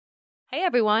Hey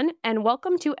everyone, and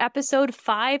welcome to episode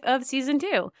 5 of season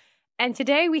 2. And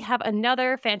today we have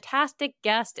another fantastic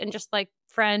guest and just like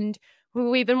friend who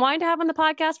we've been wanting to have on the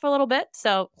podcast for a little bit.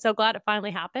 So glad it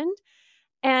finally happened.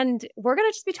 And we're going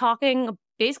to just be talking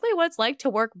basically what it's like to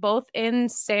work both in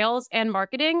sales and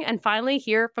marketing and finally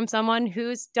hear from someone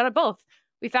who's done it both.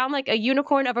 We found like a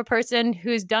unicorn of a person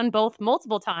who's done both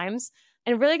multiple times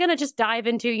and really going to just dive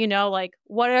into, like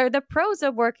what are the pros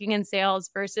of working in sales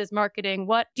versus marketing?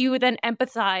 What do you then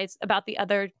empathize about the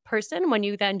other person when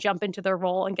you then jump into their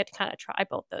role and get to kind of try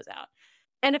both those out?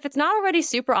 And if it's not already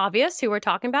super obvious who we're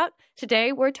talking about,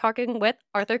 today we're talking with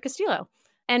Arthur Castillo.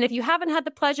 And if you haven't had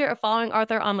the pleasure of following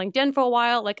Arthur on LinkedIn for a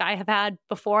while, like I have had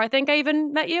before, I think I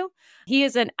even met you, he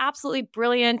is an absolutely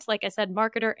brilliant, like I said,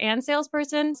 marketer and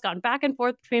salesperson. He's gone back and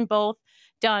forth between both,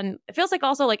 done, it feels like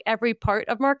also like every part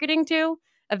of marketing too,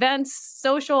 events,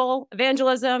 social,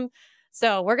 evangelism.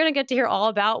 So we're going to get to hear all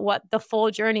about what the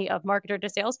full journey of marketer to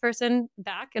salesperson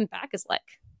back is like.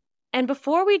 And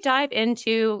before we dive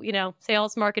into,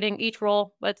 sales, marketing, each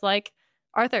role, what it's like,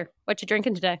 Arthur, what you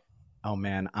drinking today? Oh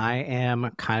man, I am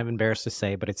kind of embarrassed to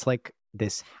say, but it's like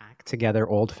this hack together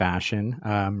old fashioned.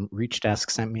 Reach Desk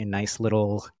sent me a nice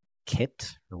little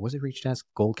kit, or was it Reach Desk?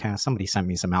 Gold Cast. Somebody sent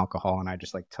me some alcohol, and I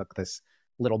just like took this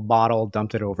little bottle,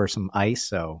 dumped it over some ice.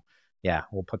 So yeah,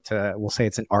 we'll say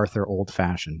it's an Arthur old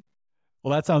fashioned.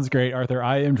 Well, that sounds great, Arthur.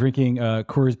 I am drinking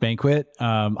Coors Banquet.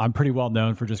 I'm pretty well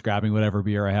known for just grabbing whatever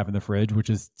beer I have in the fridge,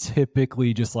 which is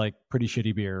typically just like pretty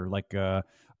shitty beer, like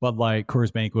Bud Light,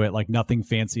 Coors Banquet, like nothing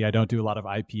fancy. I don't do a lot of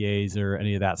IPAs or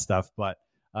any of that stuff, but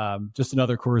just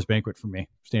another Coors Banquet for me.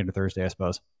 Standard Thursday, I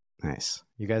suppose. Nice.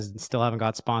 You guys still haven't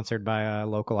got sponsored by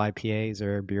local IPAs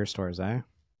or beer stores, eh?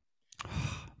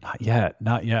 Not yet.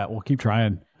 We'll keep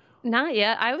trying. Not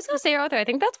yet. I was going to say, Arthur, I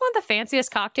think that's one of the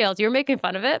fanciest cocktails. You're making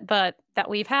fun of it, but that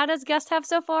we've had as guests have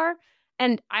so far.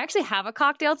 And I actually have a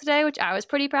cocktail today, which I was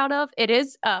pretty proud of. It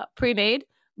is pre-made,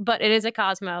 but it is a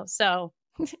Cosmo. So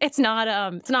it's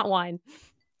not wine.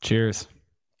 Cheers.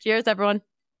 Cheers, everyone.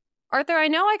 Arthur, I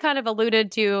know I kind of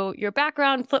alluded to your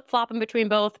background, flip-flopping between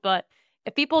both, but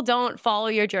if people don't follow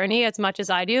your journey as much as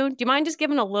I do you mind just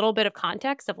giving a little bit of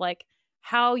context of like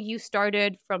how you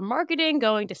started from marketing,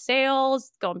 going to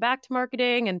sales, going back to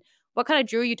marketing, and what kind of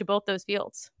drew you to both those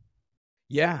fields?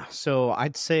 Yeah, so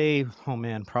I'd say,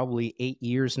 probably 8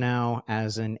 years now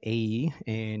as an AE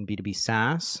in B2B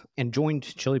SaaS, and joined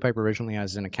Chili Piper originally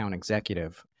as an account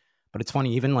executive. But it's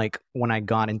funny, even like when I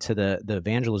got into the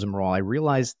evangelism role, I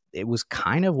realized it was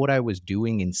kind of what I was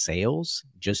doing in sales,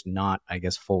 just not, I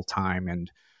guess, full time.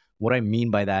 And what I mean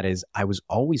by that is I was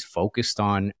always focused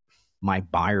on my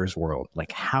buyer's world.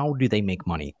 Like, how do they make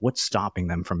money? What's stopping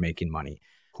them from making money?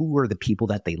 Who are the people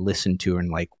that they listen to?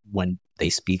 And like when they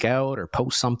speak out or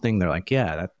post something, they're like,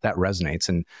 yeah, that resonates.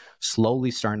 And slowly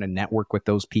starting to network with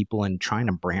those people and trying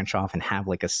to branch off and have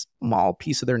like a small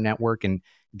piece of their network and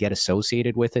get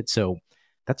associated with it. So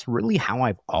that's really how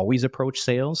I've always approached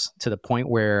sales, to the point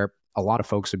where a lot of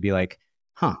folks would be like,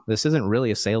 this isn't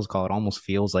really a sales call. It almost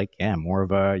feels like, more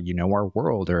of a, our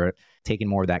world, or taking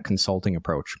more of that consulting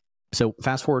approach. So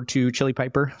fast forward to Chili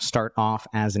Piper, start off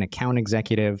as an account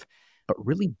executive, but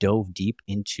really dove deep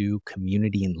into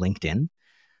community and LinkedIn.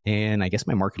 And I guess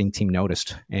my marketing team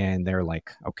noticed, and they're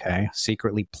like, okay,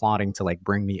 secretly plotting to like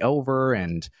bring me over.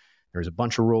 And there's a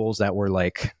bunch of roles that were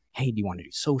like, hey, do you want to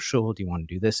do social? Do you want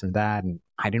to do this and that? And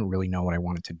I didn't really know what I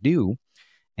wanted to do.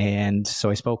 And so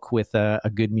I spoke with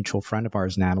a good mutual friend of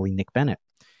ours, Natalie, Nick Bennett.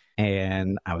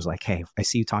 And I was like, hey, I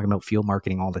see you talking about field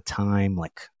marketing all the time.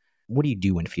 Like, what do you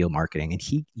do in field marketing? And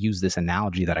he used this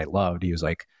analogy that I loved. He was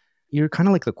like, you're kind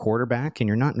of like the quarterback, and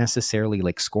you're not necessarily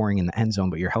like scoring in the end zone,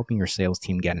 but you're helping your sales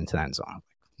team get into the end zone.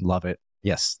 Love it.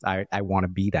 Yes, I want to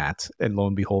be that. And lo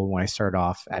and behold, when I started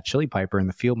off at Chili Piper in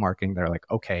the field marketing, they're like,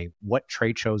 okay, what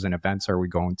trade shows and events are we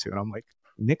going to? And I'm like,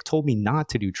 Nick told me not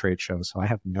to do trade shows, so I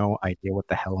have no idea what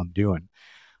the hell I'm doing.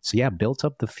 So yeah, built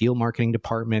up the field marketing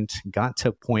department, got to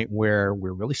a point where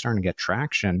we're really starting to get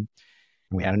traction.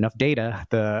 We had enough data.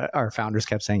 Our founders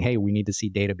kept saying, hey, we need to see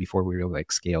data before we really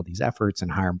like scale these efforts and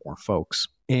hire more folks.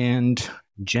 And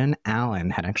Jen Allen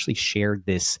had actually shared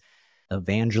this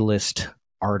evangelist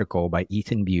article by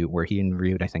Ethan Butte, where he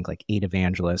interviewed, I think, like 8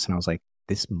 evangelists. And I was like,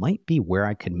 this might be where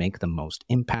I could make the most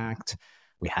impact.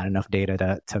 We had enough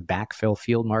data to backfill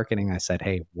field marketing. I said,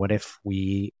 hey, what if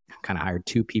we kind of hired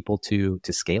 2 people to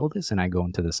scale this, and I go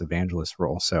into this evangelist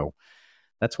role? So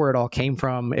that's where it all came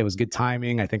from. It was good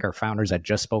timing. I think our founders had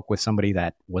just spoke with somebody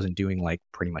that wasn't doing like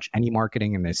pretty much any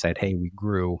marketing, and they said, hey, we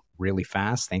grew really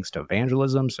fast thanks to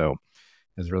evangelism. So it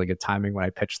was really good timing when I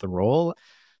pitched the role.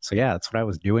 So yeah, that's what I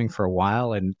was doing for a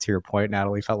while. And to your point,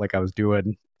 Natalie, felt like I was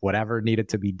doing whatever needed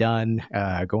to be done,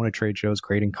 going to trade shows,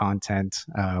 creating content.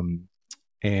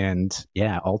 And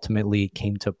yeah, ultimately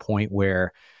came to a point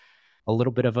where a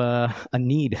little bit of a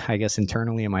need, I guess,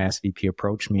 internally, and my SVP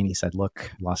approached me and he said,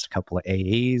 look, lost a couple of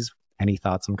AAs. Any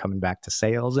thoughts on coming back to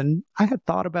sales? And I had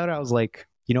thought about it. I was like,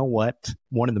 you know what?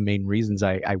 One of the main reasons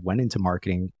I went into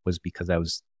marketing was because I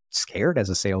was scared as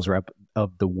a sales rep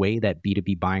of the way that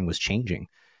B2B buying was changing.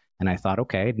 And I thought,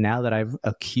 okay, now that I've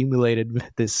accumulated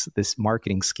this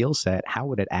marketing skill set, how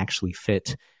would it actually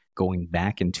fit going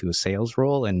back into a sales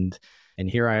role? And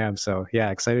here I am. So yeah,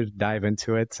 excited to dive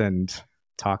into it and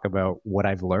talk about what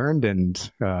I've learned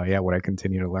and what I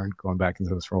continue to learn going back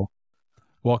into this role.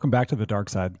 Welcome back to the dark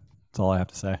side. That's all I have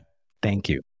to say. Thank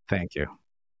you.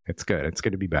 It's good. It's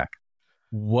good to be back.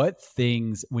 What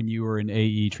things, when you were in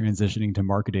AE transitioning to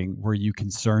marketing, were you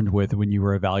concerned with when you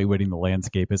were evaluating the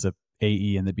landscape as a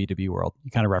AE in the B2B world?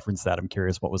 You kind of referenced that. I'm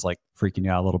curious what was like freaking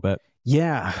you out a little bit.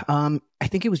 Yeah. I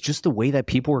think it was just the way that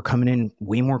people were coming in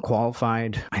way more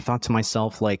qualified. I thought to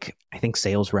myself, like, I think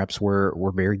sales reps were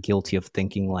very guilty of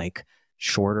thinking like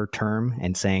shorter term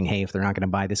and saying, hey, if they're not going to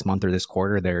buy this month or this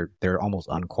quarter, they're almost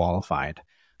unqualified.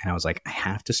 And I was like, I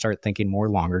have to start thinking more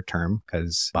longer term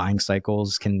because buying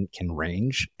cycles can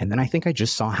range. And then I think I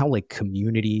just saw how like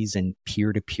communities and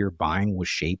peer-to-peer buying was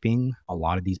shaping a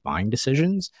lot of these buying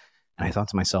decisions. And I thought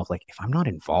to myself, like, if I'm not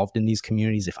involved in these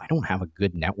communities, if I don't have a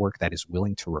good network that is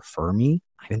willing to refer me,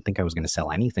 I didn't think I was going to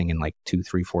sell anything in like 2,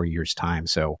 3, 4 years time.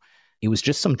 So it was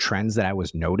just some trends that I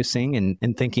was noticing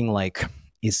and thinking like,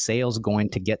 is sales going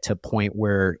to get to a point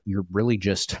where you're really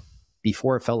just,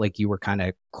 before it felt like you were kind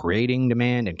of creating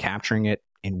demand and capturing it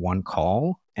in one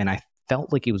call. And I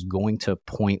felt like it was going to a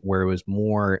point where it was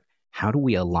more, how do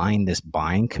we align this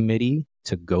buying committee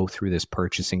to go through this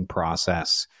purchasing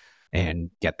process and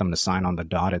get them to sign on the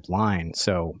dotted line?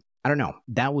 So I don't know.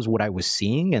 That was what I was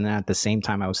seeing. And then at the same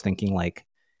time, I was thinking like,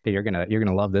 hey, you're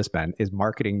gonna love this, Ben. Is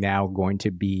marketing now going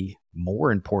to be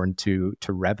more important to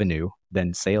revenue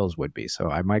than sales would be? So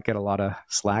I might get a lot of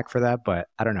slack for that, but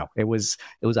I don't know. It was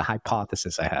a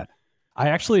hypothesis I had. I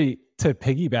actually, to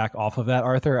piggyback off of that,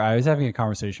 Arthur, I was having a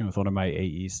conversation with one of my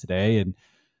AEs today, and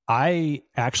I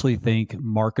actually think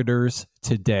marketers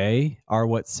today are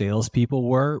what salespeople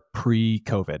were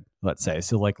pre-COVID, let's say.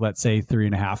 So like, let's say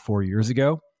 3.5, 4 years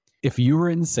ago. If you were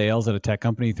in sales at a tech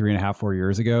company 3.5, 4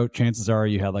 years ago, chances are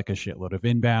you had like a shitload of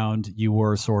inbound. You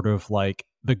were sort of like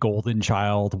the golden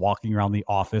child walking around the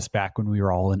office back when we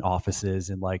were all in offices,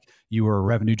 and like you were a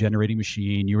revenue generating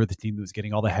machine. You were the team that was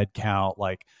getting all the head count.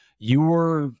 Like you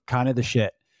were kind of the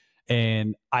shit.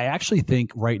 And I actually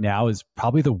think right now is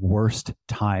probably the worst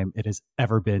time it has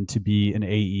ever been to be an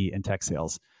AE in tech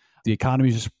sales. The economy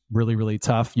is just really, really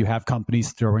tough. You have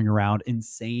companies throwing around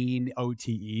insane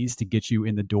OTEs to get you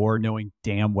in the door, knowing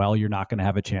damn well you're not going to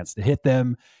have a chance to hit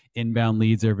them. Inbound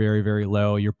leads are very, very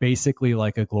low. You're basically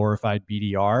like a glorified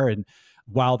BDR. And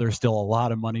while there's still a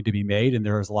lot of money to be made and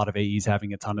there's a lot of AEs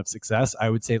having a ton of success, I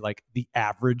would say like the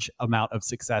average amount of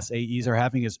success AEs are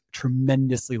having is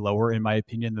tremendously lower, in my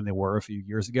opinion, than they were a few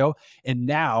years ago. And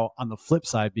now on the flip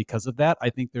side, because of that, I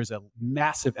think there's a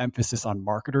massive emphasis on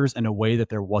marketers in a way that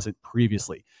there wasn't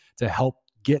previously to help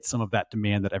get some of that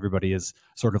demand that everybody is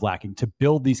sort of lacking, to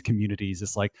build these communities.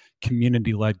 It's like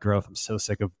community-led growth. I'm so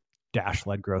sick of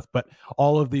dash-led growth, but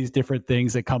all of these different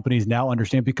things that companies now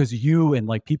understand, because you and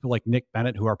like people like Nick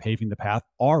Bennett who are paving the path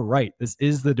are right. This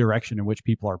is the direction in which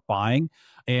people are buying.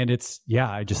 And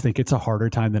I just think it's a harder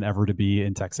time than ever to be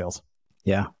in tech sales.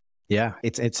 Yeah.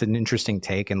 It's an interesting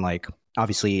take. And like,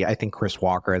 obviously I think Chris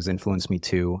Walker has influenced me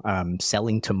too.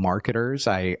 Selling to marketers,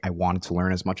 I wanted to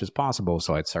learn as much as possible.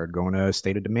 So I started going to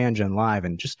State of Demand Gen Live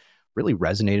and just really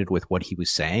resonated with what he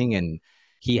was saying. And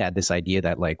he had this idea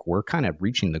that like, we're kind of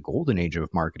reaching the golden age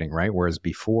of marketing, right? Whereas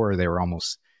before they were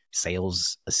almost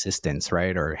sales assistants,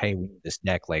 right? Or, hey, we need this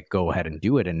deck, like go ahead and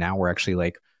do it. And now we're actually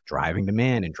like driving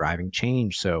demand and driving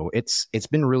change. So it's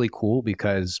been really cool,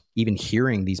 because even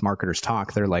hearing these marketers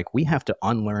talk, they're like, we have to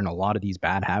unlearn a lot of these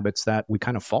bad habits that we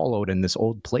kind of followed in this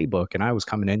old playbook. And I was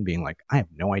coming in being like, I have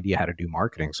no idea how to do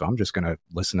marketing. So I'm just going to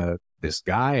listen to this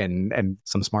guy and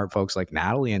some smart folks like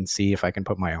Natalie and see if I can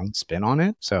put my own spin on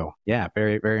it. So yeah,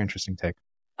 very, very interesting take.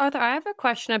 Arthur, I have a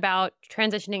question about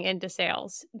transitioning into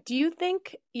sales. Do you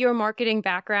think your marketing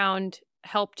background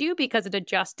helped you because it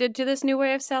adjusted to this new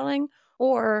way of selling?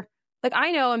 Or like,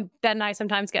 I know, and Ben and I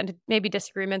sometimes get into maybe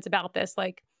disagreements about this.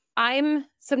 Like, I'm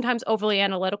sometimes overly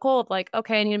analytical of like,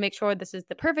 okay, I need to make sure this is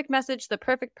the perfect message, the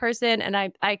perfect person. And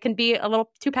I can be a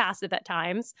little too passive at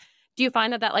times. Do you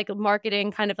find that like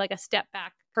marketing kind of like a step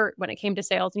back hurt when it came to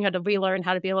sales and you had to relearn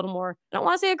how to be a little more, I don't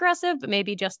want to say aggressive, but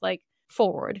maybe just like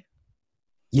forward?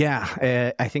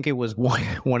 Yeah, I think it was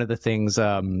one of the things,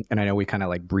 and I know we kind of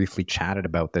like briefly chatted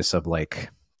about this of like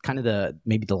kind of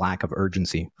maybe the lack of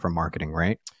urgency from marketing,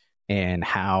 right? And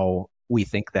how we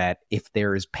think that if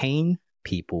there is pain,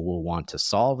 people will want to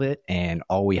solve it, and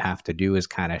all we have to do is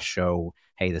kind of show,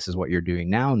 hey, this is what you're doing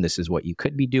now, and this is what you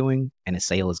could be doing, and a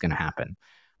sale is going to happen.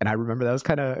 And I remember that was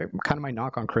kind of my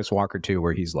knock on Chris Walker too,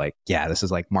 where he's like, yeah, this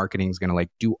is like marketing is going to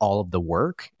like do all of the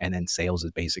work, and then sales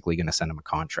is basically going to send them a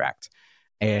contract.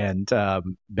 And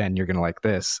Ben, you're gonna like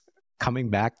this. Coming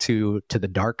back to the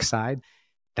dark side,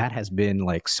 that has been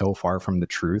like so far from the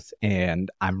truth.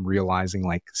 And I'm realizing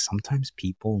like sometimes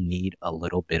people need a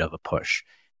little bit of a push.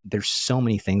 There's so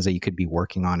many things that you could be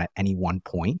working on at any one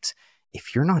point.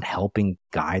 If you're not helping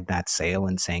guide that sale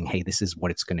and saying, hey, this is what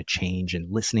it's going to change,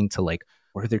 and listening to like,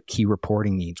 what are their key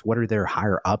reporting needs? What are their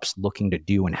higher ups looking to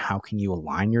do? And how can you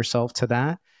align yourself to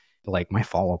that? Like my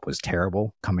follow-up was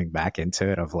terrible coming back into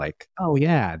it of like, oh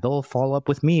yeah, they'll follow up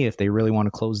with me if they really want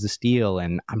to close this deal.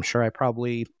 And I'm sure I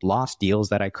probably lost deals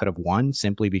that I could have won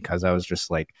simply because I was just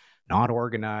like not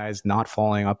organized, not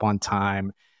following up on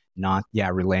time, not,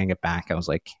 relaying it back. I was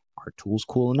like, our tool's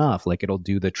cool enough. Like it'll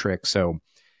do the trick. So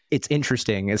it's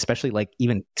interesting, especially like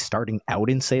even starting out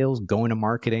in sales, going to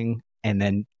marketing, and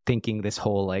then thinking this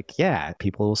whole like, yeah,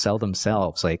 people will sell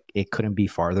themselves. Like it couldn't be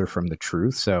farther from the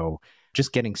truth. So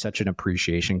just getting such an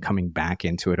appreciation coming back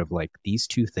into it of like, these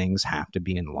two things have to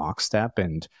be in lockstep.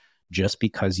 And just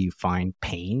because you find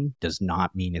pain does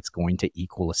not mean it's going to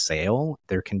equal a sale.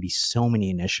 There can be so many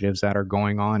initiatives that are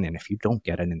going on. And if you don't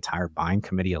get an entire buying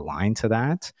committee aligned to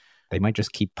that, they might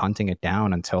just keep punting it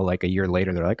down until like a year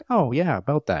later, they're like, oh yeah,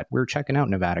 about that. We were checking out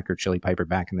Nevada or Chili Piper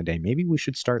back in the day. Maybe we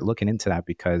should start looking into that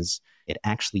because it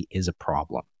actually is a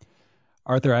problem.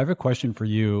 Arthur, I have a question for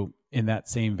you in that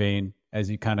same vein as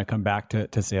you kind of come back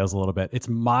to sales a little bit. It's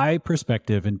my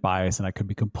perspective and bias, and I could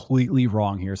be completely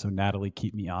wrong here. So Natalie,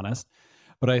 keep me honest.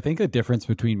 But I think the difference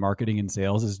between marketing and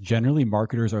sales is generally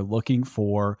marketers are looking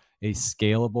for a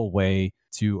scalable way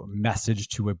to message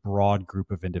to a broad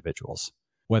group of individuals.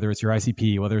 Whether it's your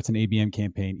ICP, whether it's an ABM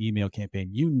campaign, email campaign,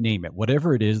 you name it,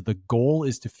 whatever it is, the goal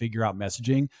is to figure out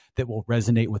messaging that will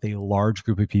resonate with a large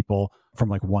group of people from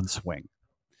like one swing.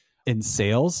 In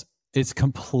sales, it's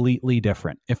completely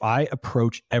different. If I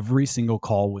approach every single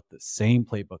call with the same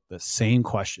playbook, the same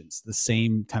questions, the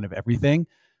same kind of everything,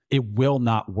 it will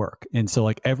not work. And so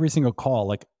like every single call,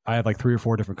 like I have like 3 or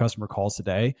 4 different customer calls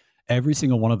today. Every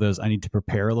single one of those, I need to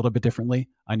prepare a little bit differently.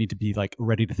 I need to be like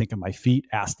ready to think on my feet,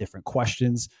 ask different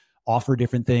questions, offer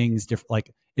different things,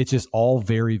 like it's just all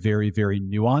very, very, very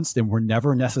nuanced. And we're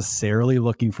never necessarily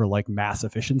looking for like mass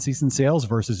efficiencies in sales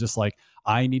versus just like,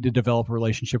 I need to develop a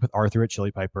relationship with Arthur at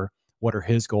Chili Piper. What are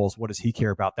his goals? What does he care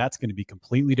about? That's going to be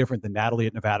completely different than Natalie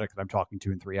at Nevada that I'm talking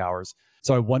to in 3 hours.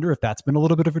 So I wonder if that's been a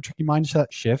little bit of a tricky mindset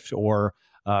shift or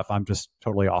if I'm just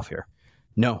totally off here.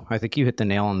 No, I think you hit the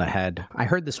nail on the head. I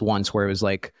heard this once where it was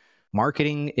like,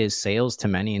 marketing is sales to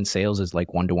many and sales is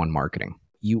like one-to-one marketing.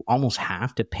 You almost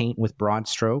have to paint with broad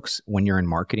strokes when you're in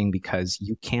marketing because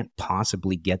you can't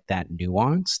possibly get that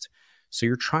nuanced. So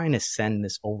you're trying to send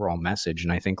this overall message.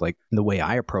 And I think like the way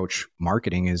I approach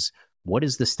marketing is, what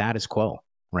is the status quo,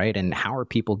 right? And how are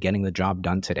people getting the job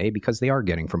done today? Because they are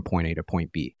getting from point A to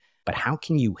point B. But how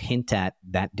can you hint at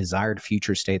that desired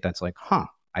future state that's like,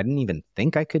 I didn't even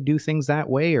think I could do things that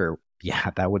way, or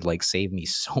yeah, that would like save me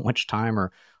so much time,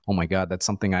 or oh my God, that's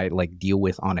something I like deal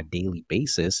with on a daily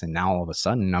basis. And now all of a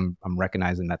sudden I'm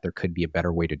recognizing that there could be a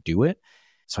better way to do it.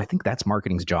 So I think that's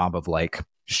marketing's job of like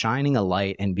shining a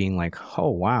light and being like, oh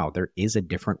wow, there is a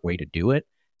different way to do it.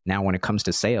 Now, when it comes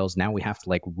to sales, now we have to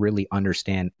like really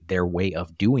understand their way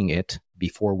of doing it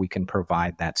before we can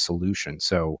provide that solution.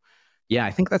 So yeah,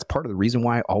 I think that's part of the reason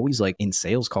why I always like in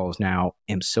sales calls now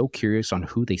am so curious on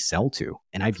who they sell to.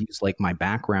 And I've used like my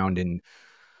background in,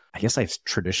 I guess I've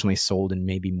traditionally sold in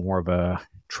maybe more of a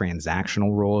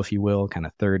transactional role, if you will, kind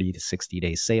of 30 to 60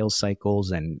 day sales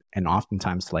cycles and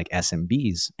oftentimes to like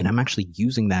SMBs. And I'm actually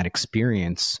using that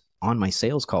experience on my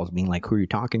sales calls, being like, who are you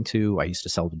talking to? I used to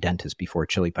sell to dentists before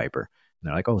Chili Piper. And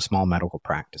they're like, oh, small medical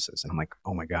practices. And I'm like,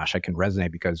 oh my gosh, I can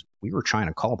resonate because we were trying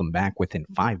to call them back within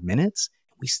 5 minutes.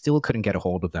 We still couldn't get a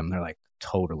hold of them. They're like,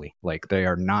 totally. Like they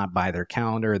are not by their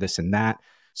calendar, this and that.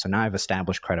 So now I've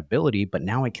established credibility, but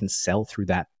now I can sell through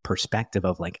that perspective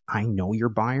of like, I know your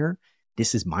buyer.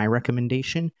 This is my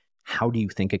recommendation. How do you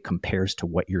think it compares to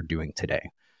what you're doing today?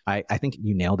 I think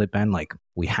you nailed it, Ben. Like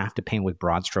we have to paint with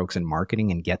broad strokes in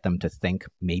marketing and get them to think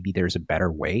maybe there's a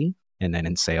better way. And then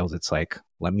in sales, it's like,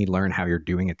 let me learn how you're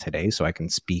doing it today so I can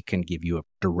speak and give you a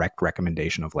direct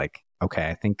recommendation of like, okay,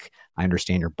 I think I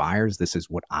understand your buyers. This is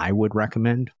what I would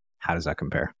recommend. How does that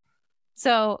compare?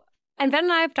 So And Ben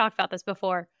and I have talked about this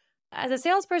before. As a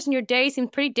salesperson, your day seems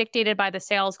pretty dictated by the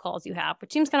sales calls you have,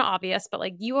 which seems kind of obvious, but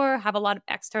like have a lot of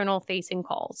external facing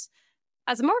calls.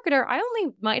 As a marketer, I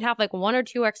only might have like one or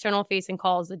two external facing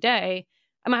calls a day.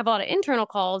 I might have a lot of internal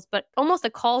calls, but almost the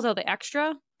calls are the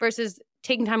extra versus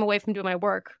taking time away from doing my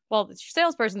work. Well, as your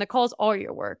salesperson, the calls are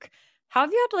your work. How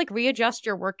have you had to like readjust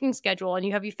your working schedule,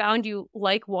 and have you found you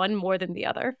like one more than the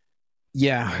other?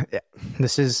 Yeah,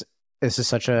 this is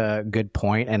such a good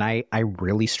point. And I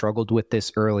really struggled with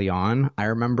this early on. I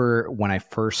remember when I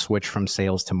first switched from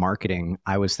sales to marketing,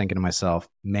 I was thinking to myself,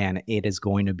 man, it is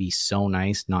going to be so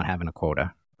nice not having a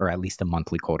quota, or at least a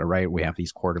monthly quota, right? We have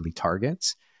these quarterly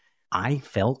targets. I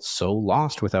felt so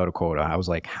lost without a quota. I was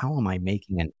like, how am I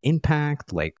making an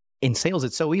impact? Like in sales,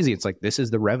 it's so easy. It's like, this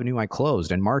is the revenue I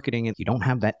closed. In marketing, you don't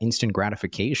have that instant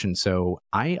gratification. So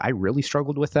I really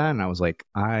struggled with that. And I was like,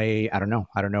 I don't know.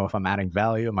 I don't know if I'm adding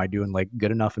value. Am I doing like good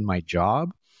enough in my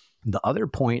job? The other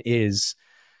point is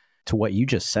to what you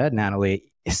just said,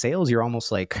 Natalie. Sales, you're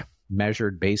almost like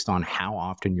measured based on how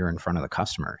often you're in front of the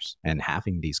customers and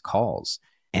having these calls.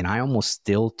 And I almost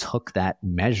still took that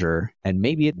measure, and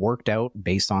maybe it worked out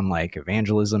based on like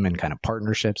evangelism and kind of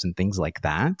partnerships and things like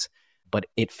that. But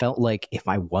it felt like if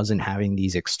I wasn't having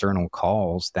these external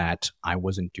calls, that I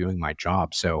wasn't doing my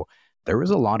job. So there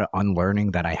was a lot of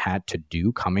unlearning that I had to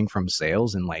do coming from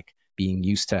sales and like being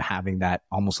used to having that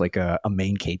almost like a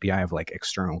main KPI of like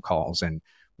external calls. And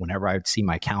whenever I would see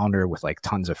my calendar with like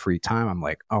tons of free time, I'm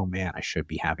like, oh man, I should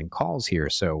be having calls here.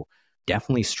 So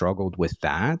definitely struggled with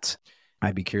that.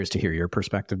 I'd be curious to hear your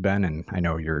perspective, Ben. And I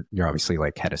know you're obviously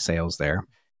like head of sales there.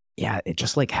 Yeah, it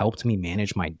just like helped me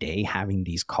manage my day having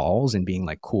these calls and being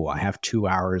like, cool, I have 2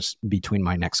 hours between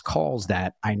my next calls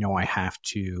that I know I have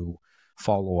to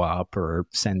follow up or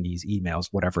send these emails,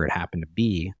 whatever it happened to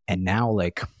be. And now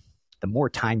like the more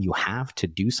time you have to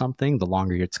do something, the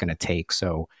longer it's going to take.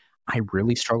 So I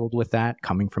really struggled with that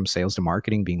coming from sales to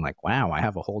marketing, being like, wow, I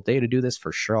have a whole day to do this.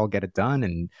 For sure, I'll get it done.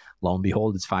 And lo and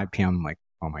behold, it's 5 p.m. I'm like,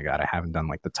 oh my God, I haven't done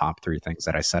like the top 3 things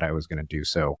that I said I was going to do.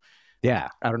 So yeah,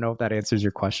 I don't know if that answers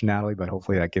your question, Natalie, but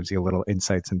hopefully that gives you a little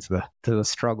insights into the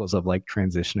struggles of like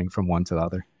transitioning from one to the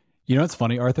other. You know what's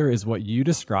funny, Arthur, is what you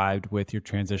described with your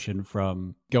transition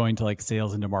from going to like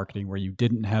sales into marketing, where you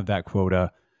didn't have that quota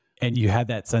and you had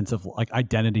that sense of like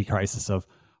identity crisis of,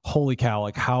 holy cow,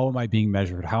 like how am I being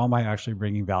measured? How am I actually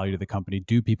bringing value to the company?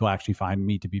 Do people actually find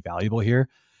me to be valuable here?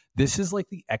 This is like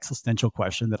the existential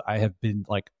question that I have been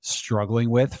like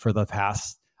struggling with for the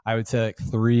past, I would say like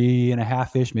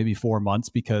 3.5-ish, maybe 4 months,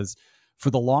 because for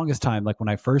the longest time, like when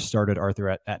I first started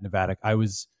Arthur at Nevada, I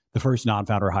was the first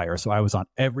non-founder hire. So I was on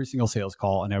every single sales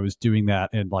call and I was doing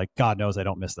that. And like, God knows I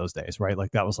don't miss those days, right?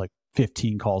 Like that was like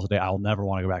 15 calls a day. I'll never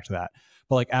want to go back to that.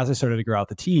 But like, as I started to grow out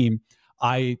the team,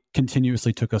 I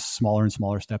continuously took a smaller and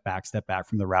smaller step back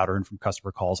from the router and from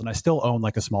customer calls. And I still own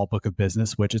like a small book of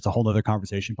business, which is a whole other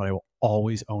conversation, but I will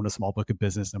always own a small book of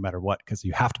business no matter what, because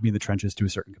you have to be in the trenches to a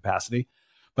certain capacity.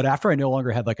 But after I no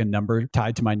longer had like a number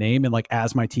tied to my name, and like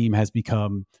as my team has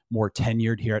become more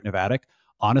tenured here at Nevada,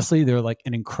 honestly, they're like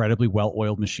an incredibly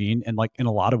well-oiled machine. And like in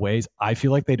a lot of ways, I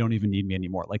feel like they don't even need me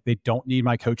anymore. Like they don't need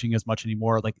my coaching as much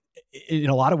anymore. Like in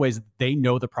a lot of ways, they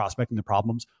know the prospect and the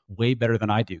problems way better than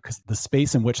I do, because the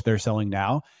space in which they're selling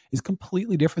now is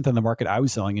completely different than the market I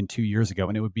was selling in 2 years ago.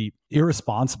 And it would be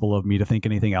irresponsible of me to think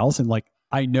anything else. And like,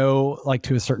 I know like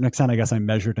to a certain extent, I guess I'm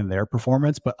measured in their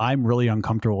performance, but I'm really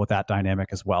uncomfortable with that dynamic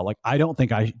as well. Like, I don't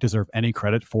think I deserve any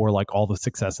credit for like all the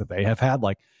success that they have had.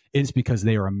 Like, it's because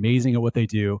they are amazing at what they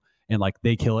do and like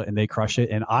they kill it and they crush it.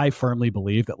 And I firmly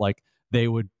believe that like they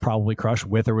would probably crush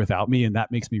with or without me. And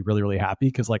that makes me really, really happy,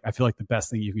 because like I feel like the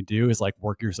best thing you can do is like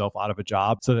work yourself out of a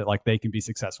job so that like they can be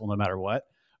successful no matter what.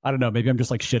 I don't know, maybe I'm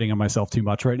just like shitting on myself too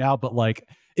much right now, but like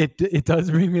it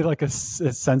does bring me like a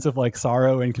sense of like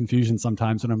sorrow and confusion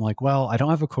sometimes when I'm like, well, I don't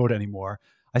have a quota anymore.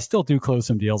 I still do close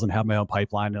some deals and have my own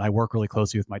pipeline, and I work really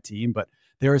closely with my team, but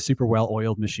they're a super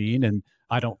well-oiled machine, and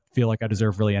I don't feel like I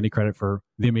deserve really any credit for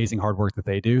the amazing hard work that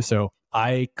they do. So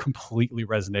I completely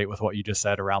resonate with what you just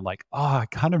said around like, I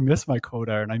kind of miss my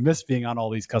quota and I miss being on all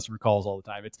these customer calls all the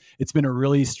time. It's been a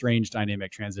really strange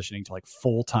dynamic transitioning to like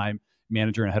full-time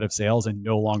manager and head of sales and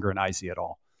no longer an IC at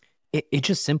all. It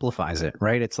just simplifies it,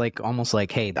 right? It's like almost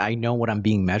like, hey, I know what I'm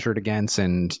being measured against,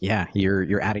 and yeah,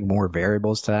 you're adding more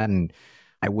variables to that. And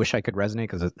I wish I could resonate,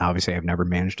 because obviously I've never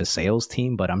managed a sales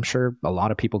team, but I'm sure a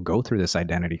lot of people go through this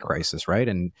identity crisis, right?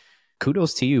 And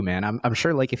kudos to you, man. I'm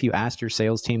sure like if you asked your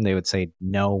sales team, they would say,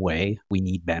 no way, we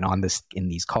need Ben on this in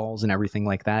these calls and everything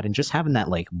like that. And just having that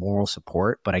like moral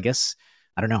support. But I guess,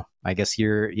 I don't know, I guess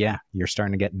you're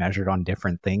starting to get measured on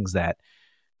different things that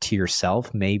to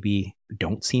yourself maybe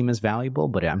don't seem as valuable,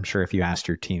 but I'm sure if you asked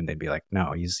your team, they'd be like,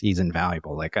 no, he's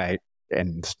invaluable.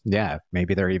 And yeah,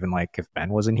 maybe they're even like, if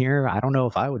Ben wasn't here, I don't know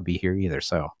if I would be here either.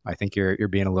 So I think you're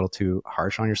being a little too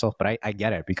harsh on yourself, but I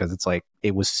get it, because it's like,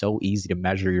 it was so easy to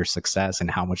measure your success and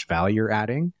how much value you're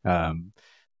adding.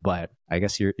 But I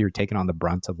guess you're taking on the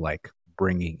brunt of like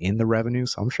bringing in the revenue.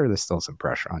 So I'm sure there's still some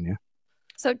pressure on you.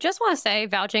 So just want to say,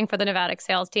 vouching for the Nevadic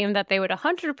sales team, that they would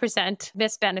 100%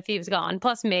 miss Ben if he was gone,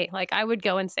 plus me. Like, I would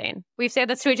go insane. We've said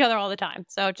this to each other all the time.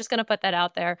 So just going to put that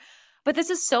out there. But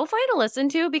this is so funny to listen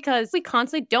to, because we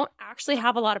constantly don't actually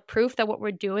have a lot of proof that what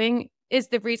we're doing is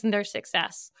the reason there's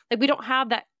success. Like, we don't have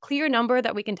that clear number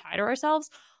that we can tie to ourselves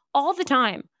all the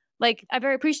time. Like, I'm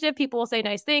very appreciative. People will say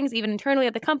nice things, even internally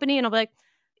at the company. And I'll be like,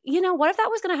 what if that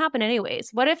was going to happen anyways?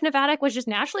 What if Nevadic was just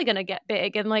naturally going to get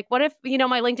big? And like, what if,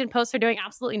 my LinkedIn posts are doing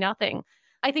absolutely nothing?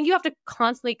 I think you have to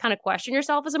constantly kind of question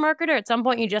yourself as a marketer. At some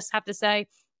point, you just have to say,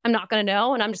 I'm not going to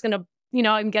know. And I'm just going to,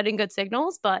 I'm getting good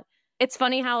signals. But it's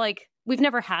funny how like, we've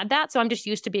never had that. So I'm just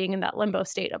used to being in that limbo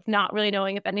state of not really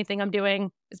knowing if anything I'm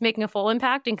doing is making a full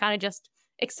impact and kind of just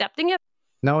accepting it.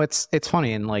 No, it's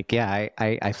funny. And like, yeah,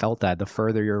 I felt that the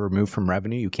further you're removed from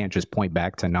revenue, you can't just point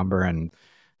back to number and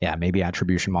yeah, maybe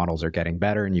attribution models are getting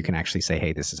better and you can actually say,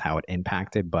 hey, this is how it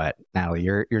impacted. But Natalie,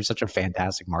 you're such a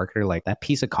fantastic marketer. Like that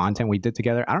piece of content we did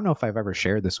together, I don't know if I've ever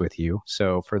shared this with you.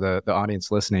 So for the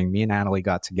audience listening, me and Natalie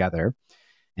got together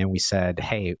and we said,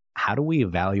 hey, how do we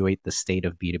evaluate the state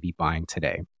of B2B buying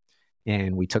today?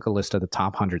 And we took a list of the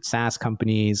top 100 SaaS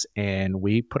companies and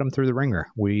we put them through the ringer.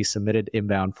 We submitted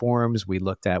inbound forms. We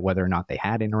looked at whether or not they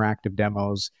had interactive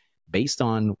demos based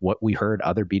on what we heard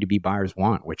other B2B buyers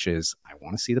want, which is, I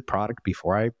want to see the product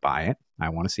before I buy it. I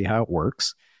want to see how it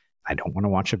works. I don't want to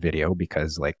watch a video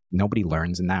because like nobody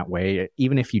learns in that way.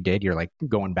 Even if you did, you're like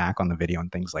going back on the video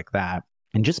and things like that.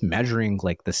 And just measuring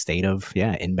like the state of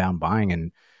inbound buying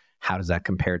and how does that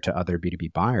compare to other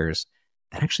B2B buyers.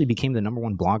 That actually became the number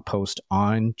one blog post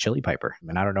on Chili Piper.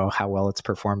 And I don't know how well it's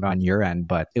performed on your end,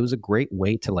 but it was a great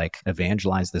way to like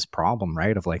evangelize this problem,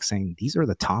 right? Of like saying, these are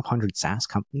the top 100 SaaS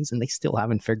companies and they still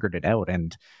haven't figured it out.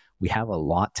 And we have a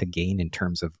lot to gain in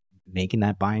terms of making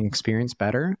that buying experience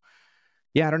better.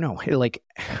 Yeah, I don't know. Like,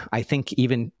 I think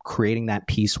even creating that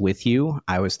piece with you,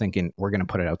 I was thinking we're going to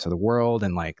put it out to the world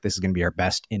and like, this is going to be our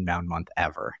best inbound month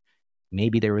ever.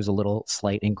 Maybe there was a little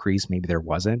slight increase, maybe there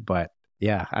wasn't, but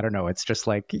yeah, I don't know. It's just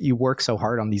like you work so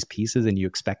hard on these pieces and you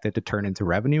expect it to turn into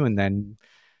revenue. And then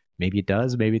maybe it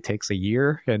does, maybe it takes a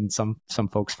year and some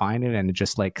folks find it and it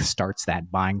just like starts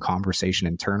that buying conversation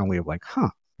internally of like,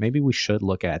 maybe we should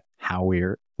look at how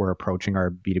we're approaching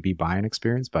our B2B buying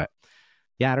experience. But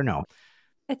yeah, I don't know.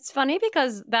 It's funny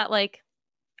because that like,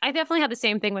 I definitely had the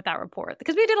same thing with that report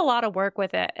because we did a lot of work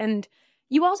with it. And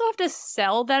you also have to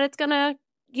sell that it's going to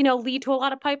lead to a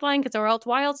lot of pipeline because or else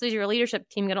why else is your leadership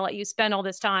team going to let you spend all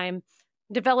this time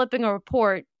developing a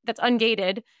report that's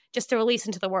ungated just to release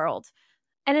into the world?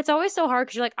 And it's always so hard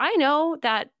because you're like, I know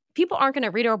that people aren't going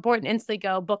to read a report and instantly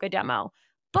go book a demo,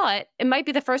 but it might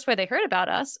be the first way they heard about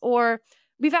us, or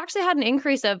we've actually had an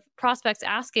increase of prospects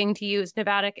asking to use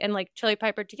Nevadic and like Chili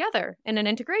Piper together in an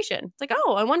integration. It's like,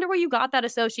 oh, I wonder where you got that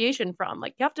association from.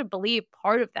 Like you have to believe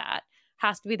part of that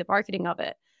has to be the marketing of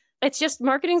it. It's just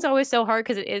marketing's always so hard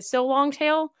because it is so long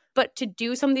tail, but to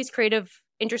do some of these creative,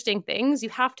 interesting things, you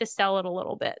have to sell it a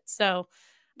little bit. So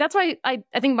that's why I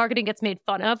think marketing gets made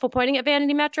fun of for pointing at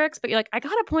vanity metrics, but you're like, I got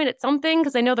to point at something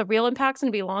because I know the real impact's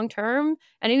going to be long-term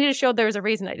and I need to show there's a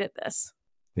reason I did this.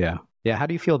 Yeah. Yeah. How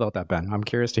do you feel about that, Ben? I'm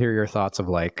curious to hear your thoughts of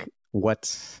like, what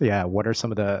are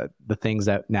some of the things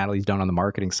that Natalie's done on the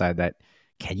marketing side that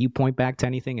can you point back to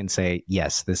anything and say,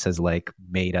 yes, this has like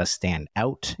made us stand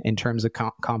out in terms of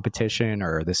competition,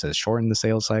 or this has shortened the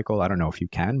sales cycle? I don't know if you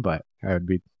can, but I would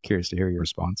be curious to hear your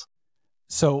response.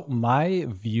 So my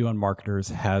view on marketers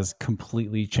has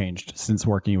completely changed since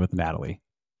working with Natalie.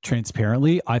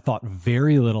 Transparently, I thought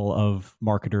very little of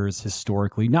marketers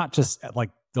historically, not just like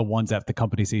the ones at the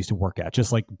companies I used to work at,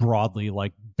 just like broadly,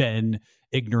 like Ben,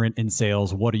 ignorant in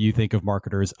sales. What do you think of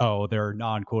marketers? Oh, they're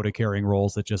non-quota carrying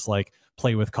roles that just like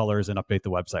play with colors and update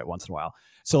the website once in a while.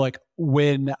 So like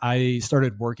when I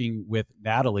started working with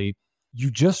Natalie,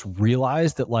 you just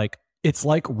realized that like, it's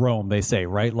like Rome, they say,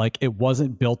 right? Like it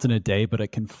wasn't built in a day, but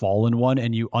it can fall in one.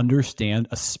 And you understand,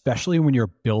 especially when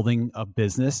you're building a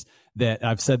business, that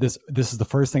I've said this is the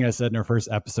first thing I said in our first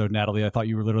episode, Natalie. I thought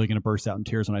you were literally going to burst out in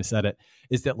tears when I said it,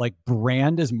 is that like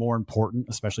brand is more important,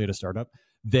 especially at a startup,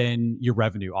 than your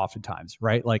revenue oftentimes,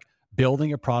 right? Like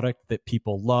building a product that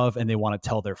people love and they want to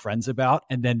tell their friends about,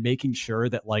 and then making sure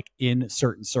that like in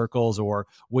certain circles, or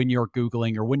when you're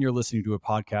Googling or when you're listening to a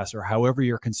podcast or however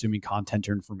you're consuming content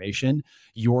or information,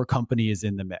 your company is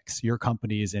in the mix. Your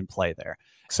company is in play there.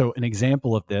 So an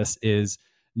example of this is,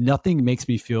 nothing makes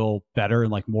me feel better and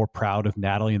like more proud of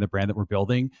Natalie and the brand that we're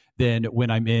building than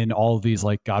when I'm in all of these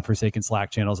like godforsaken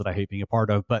Slack channels that I hate being a part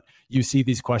of. But you see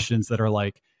these questions that are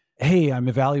like, hey, I'm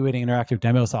evaluating interactive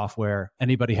demo software.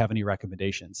 Anybody have any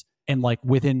recommendations? And like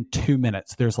within 2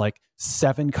 minutes, there's like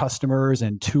 7 customers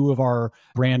and 2 of our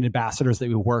brand ambassadors that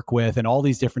we work with, and all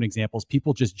these different examples,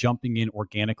 people just jumping in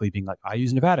organically being like, I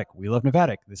use Novatic. We love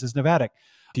Novatic. This is Novatic.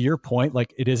 To your point,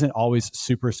 like it isn't always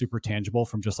super, super tangible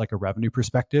from just like a revenue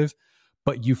perspective,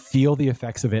 but you feel the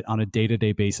effects of it on a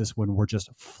day-to-day basis when we're just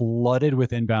flooded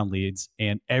with inbound leads,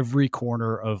 and every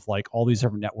corner of like all these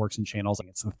different networks and channels. Like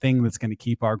it's the thing that's going to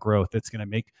keep our growth. That's going to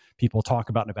make people talk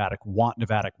about Novatic, want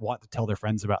to tell their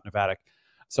friends about Novatic.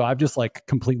 So I've just like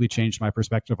completely changed my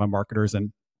perspective on marketers.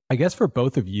 And I guess for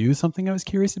both of you, something I was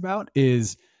curious about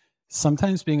is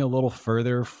sometimes being a little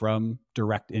further from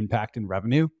direct impact and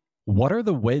revenue. What are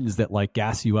the wins that like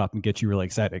gas you up and get you really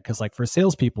excited? Because like for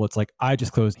salespeople, it's like, I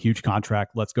just closed a huge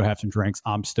contract. Let's go have some drinks.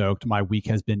 I'm stoked. My week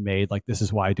has been made. Like, this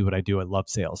is why I do what I do. I love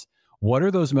sales. What are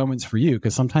those moments for you?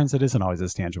 Because sometimes it isn't always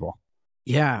as tangible.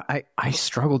 Yeah, I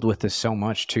struggled with this so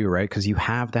much too, right? Because you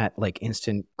have that like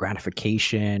instant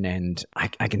gratification. And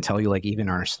I can tell you, like, even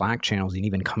our Slack channels and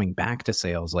even coming back to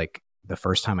sales, like the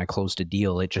first time I closed a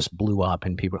deal, it just blew up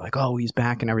and people were like, oh, he's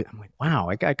back and everything. I'm like, wow,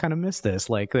 I kind of missed this.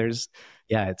 Like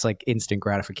it's like instant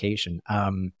gratification.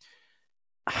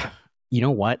 You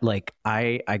know what? Like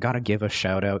I got to give a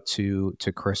shout out to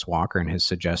Chris Walker and his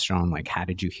suggestion on like, how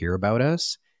did you hear about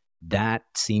us? That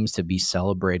seems to be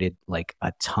celebrated like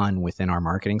a ton within our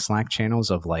marketing Slack channels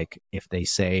of like, if they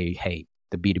say, hey,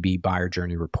 the B2B buyer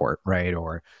journey report, right?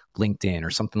 Or LinkedIn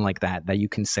or something like that, that you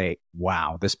can say,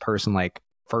 wow, this person like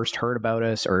first heard about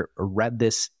us or read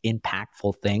this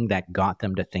impactful thing that got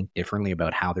them to think differently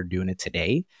about how they're doing it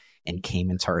today and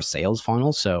came into our sales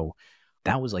funnel. So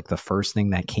that was like the first thing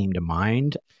that came to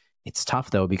mind. It's tough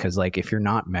though, because like if you're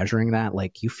not measuring that,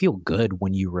 like you feel good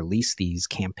when you release these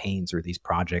campaigns or these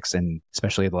projects, and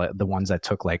especially the ones that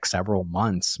took like several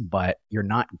months, but you're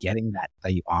not getting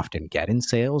that you often get in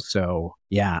sales. So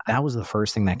yeah, that was the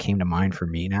first thing that came to mind for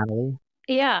me, Natalie.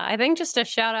 Yeah, I think just a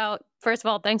shout out, first of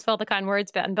all, thanks for all the kind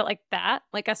words, Ben, but like that,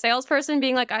 like a salesperson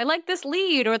being like, I like this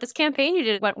lead or this campaign you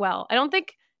did went well. I don't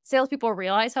think salespeople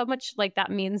realize how much like that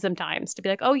means sometimes to be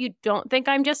like, oh, you don't think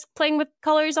I'm just playing with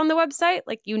colors on the website?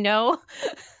 Like, you know,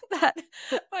 that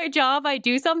my job, I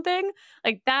do something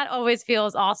like that always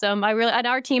feels awesome. And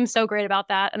our team's so great about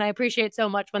that. And I appreciate so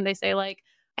much when they say like,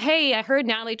 hey, I heard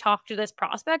Natalie talk to this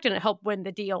prospect and it helped win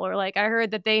the deal. Or like, I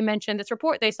heard that they mentioned this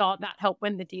report they saw and that helped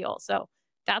win the deal. So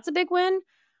that's a big win.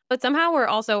 But somehow we're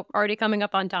also already coming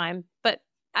up on time. But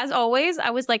as always, I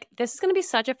was like, this is going to be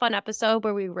such a fun episode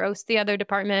where we roast the other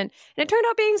department. And it turned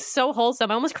out being so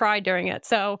wholesome. I almost cried during it.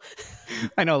 So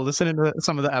I know, listening to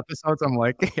some of the episodes, I'm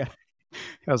like, yeah,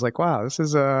 I was like, wow, this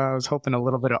is, I was hoping a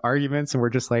little bit of arguments, and we're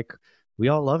just like, we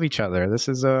all love each other. This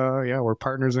is, yeah, we're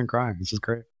partners in crime. This is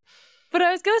great. But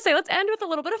I was going to say, let's end with a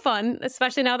little bit of fun,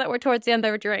 especially now that we're towards the end of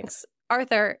our drinks.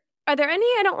 Arthur, are there any,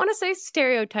 I don't want to say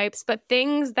stereotypes, but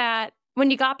things that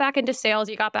when you got back into sales,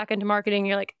 you got back into marketing,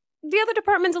 you're like, the other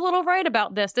department's a little right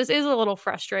about this. This is a little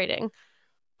frustrating.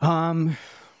 Oh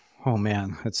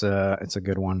man, it's a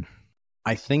good one.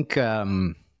 I think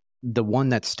the one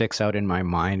that sticks out in my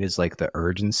mind is like the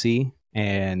urgency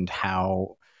and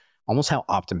how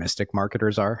optimistic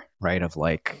marketers are, right? Of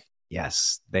like,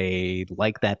 yes, they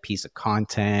like that piece of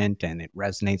content and it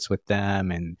resonates with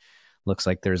them and looks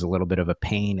like there's a little bit of a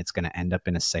pain. It's going to end up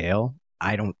in a sale.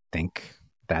 I don't think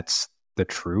that's the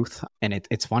truth. And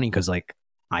it's funny because like,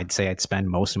 I'd say I'd spend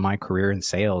most of my career in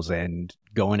sales, and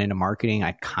going into marketing,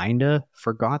 I kind of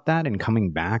forgot that. And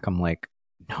coming back, I'm like,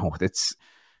 no, it's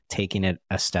taking it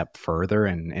a step further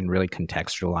and really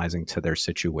contextualizing to their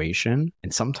situation.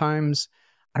 And sometimes,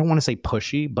 I don't want to say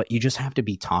pushy, but you just have to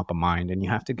be top of mind, and you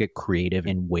have to get creative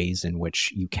in ways in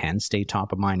which you can stay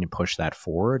top of mind and push that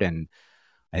forward. And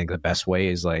I think the best way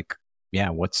is like,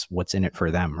 yeah, what's in it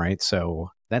for them, right?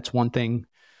 So that's one thing.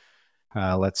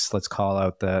 Let's call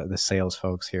out the sales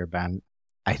folks here, Ben.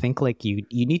 I think like you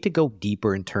need to go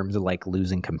deeper in terms of like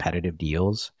losing competitive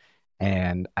deals.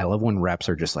 And I love when reps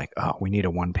are just like, oh, we need a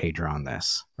one pager on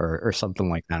this or something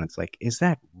like that. It's like, is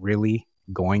that really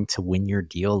going to win your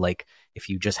deal? Like if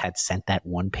you just had sent that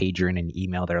one pager in an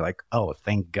email, they're like, oh,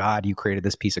 thank God you created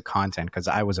this piece of content because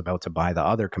I was about to buy the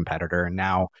other competitor. And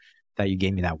now that you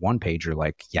gave me that one pager,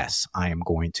 like, yes, I am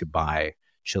going to buy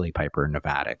Chili Piper and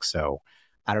Novatic. So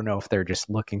I don't know if they're just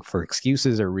looking for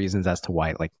excuses or reasons as to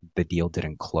why like the deal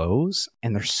didn't close.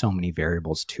 And there's so many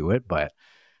variables to it, but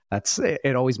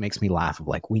it always makes me laugh of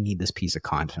like, we need this piece of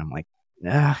content. I'm like,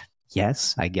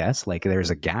 yes, I guess like there's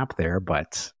a gap there,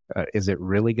 but is it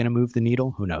really going to move the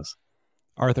needle? Who knows?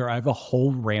 Arthur, I have a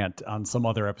whole rant on some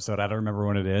other episode. I don't remember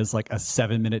when it is, like a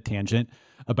 7-minute tangent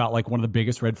about like one of the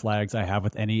biggest red flags I have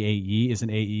with any AE is an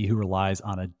AE who relies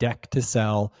on a deck to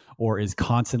sell or is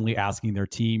constantly asking their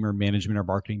team or management or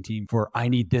marketing team for, I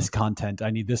need this content,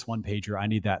 I need this one pager, I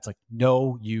need that. It's like,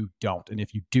 no, you don't. And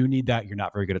if you do need that, you're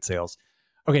not very good at sales.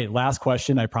 Okay, last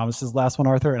question. I promise this is the last one,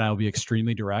 Arthur, and I will be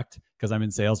extremely direct because I'm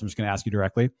in sales. I'm just going to ask you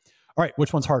directly. All right,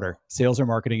 which one's harder, sales or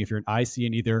marketing? If you're an IC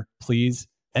in either, please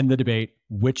end the debate.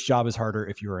 Which job is harder?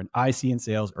 If you're an IC in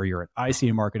sales or you're an IC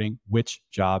in marketing, which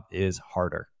job is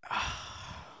harder?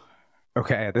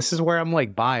 Okay, this is where I'm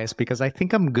like biased because I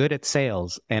think I'm good at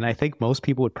sales. And I think most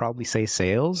people would probably say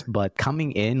sales, but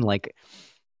coming in, like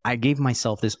I gave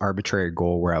myself this arbitrary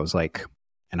goal where I was like,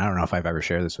 and I don't know if I've ever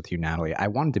shared this with you, Natalie, I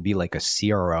wanted to be like a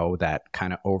CRO that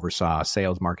kind of oversaw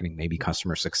sales, marketing, maybe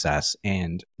customer success,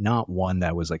 and not one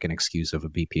that was like an excuse of a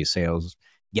VP of sales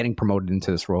getting promoted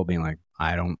into this role, being like,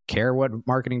 I don't care what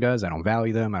marketing does. I don't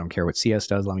value them. I don't care what CS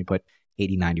does. Let me put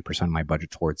 80, 90% of my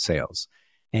budget towards sales.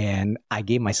 And I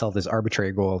gave myself this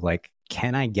arbitrary goal of like,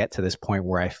 can I get to this point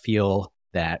where I feel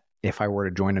that if I were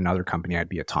to join another company, I'd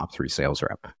be a top 3 sales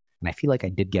rep? And I feel like I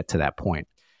did get to that point.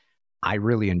 I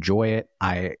really enjoy it.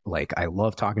 I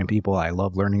love talking to people. I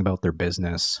love learning about their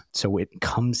business. So it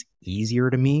comes easier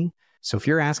to me. So if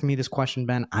you're asking me this question,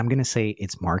 Ben, I'm going to say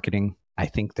it's marketing. I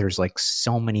think there's like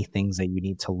so many things that you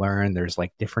need to learn. There's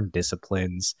like different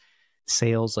disciplines.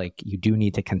 Sales, like you do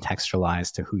need to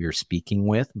contextualize to who you're speaking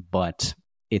with, but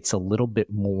it's a little bit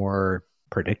more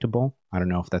predictable. I don't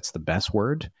know if that's the best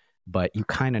word, but you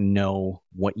kind of know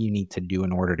what you need to do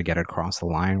in order to get across the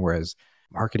line. Whereas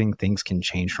marketing, things can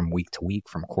change from week to week,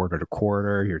 from quarter to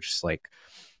quarter. You're just like,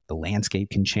 the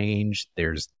landscape can change.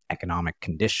 There's economic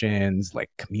conditions, like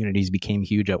communities became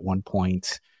huge at one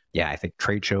point. Yeah, I think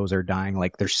trade shows are dying.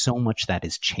 Like there's so much that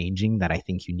is changing that I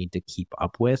think you need to keep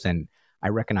up with. And I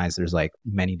recognize there's like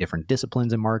many different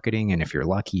disciplines in marketing. And if you're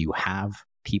lucky, you have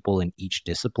people in each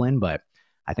discipline. But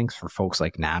I think for folks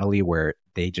like Natalie, where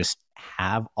they just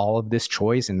have all of this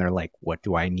choice and they're like, what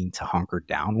do I need to hunker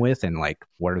down with? And like,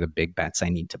 what are the big bets I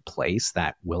need to place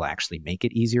that will actually make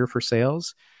it easier for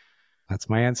sales? That's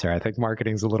my answer. I think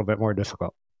marketing is a little bit more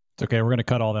difficult. It's okay. We're going to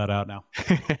cut all that out now.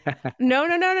 No.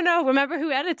 Remember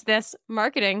who edits this?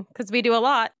 Marketing, because we do a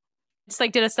lot. Just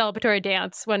like did a celebratory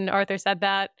dance when Arthur said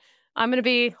that. I'm going to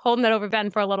be holding that over Ben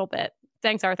for a little bit.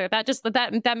 Thanks, Arthur.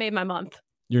 That made my month.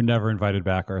 You're never invited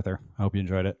back, Arthur. I hope you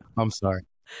enjoyed it. I'm sorry.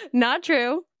 Not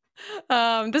true.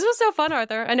 This was so fun,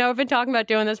 Arthur. I know I've been talking about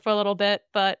doing this for a little bit,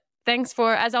 but thanks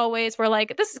for, as always, we're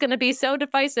like, this is going to be so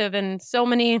divisive and so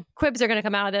many quibs are going to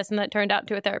come out of this. And that turned out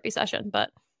into a therapy session.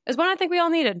 But it's one I think we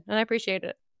all needed, and I appreciate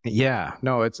it. Yeah,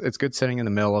 no, it's good sitting in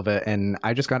the middle of it. And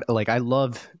I just got like, I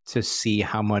love to see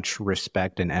how much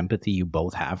respect and empathy you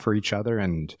both have for each other.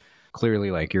 And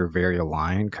clearly, like, you're very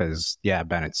aligned because, yeah,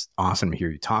 Ben, it's awesome to hear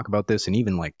you talk about this and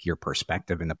even like your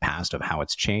perspective in the past of how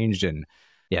it's changed. And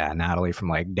yeah, Natalie, from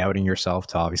like doubting yourself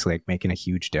to obviously like making a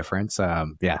huge difference.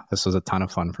 Yeah, this was a ton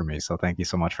of fun for me. So thank you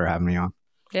so much for having me on.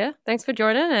 Yeah, thanks for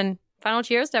joining, and final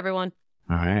cheers to everyone.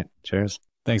 All right, cheers.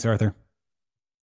 Thanks, Arthur.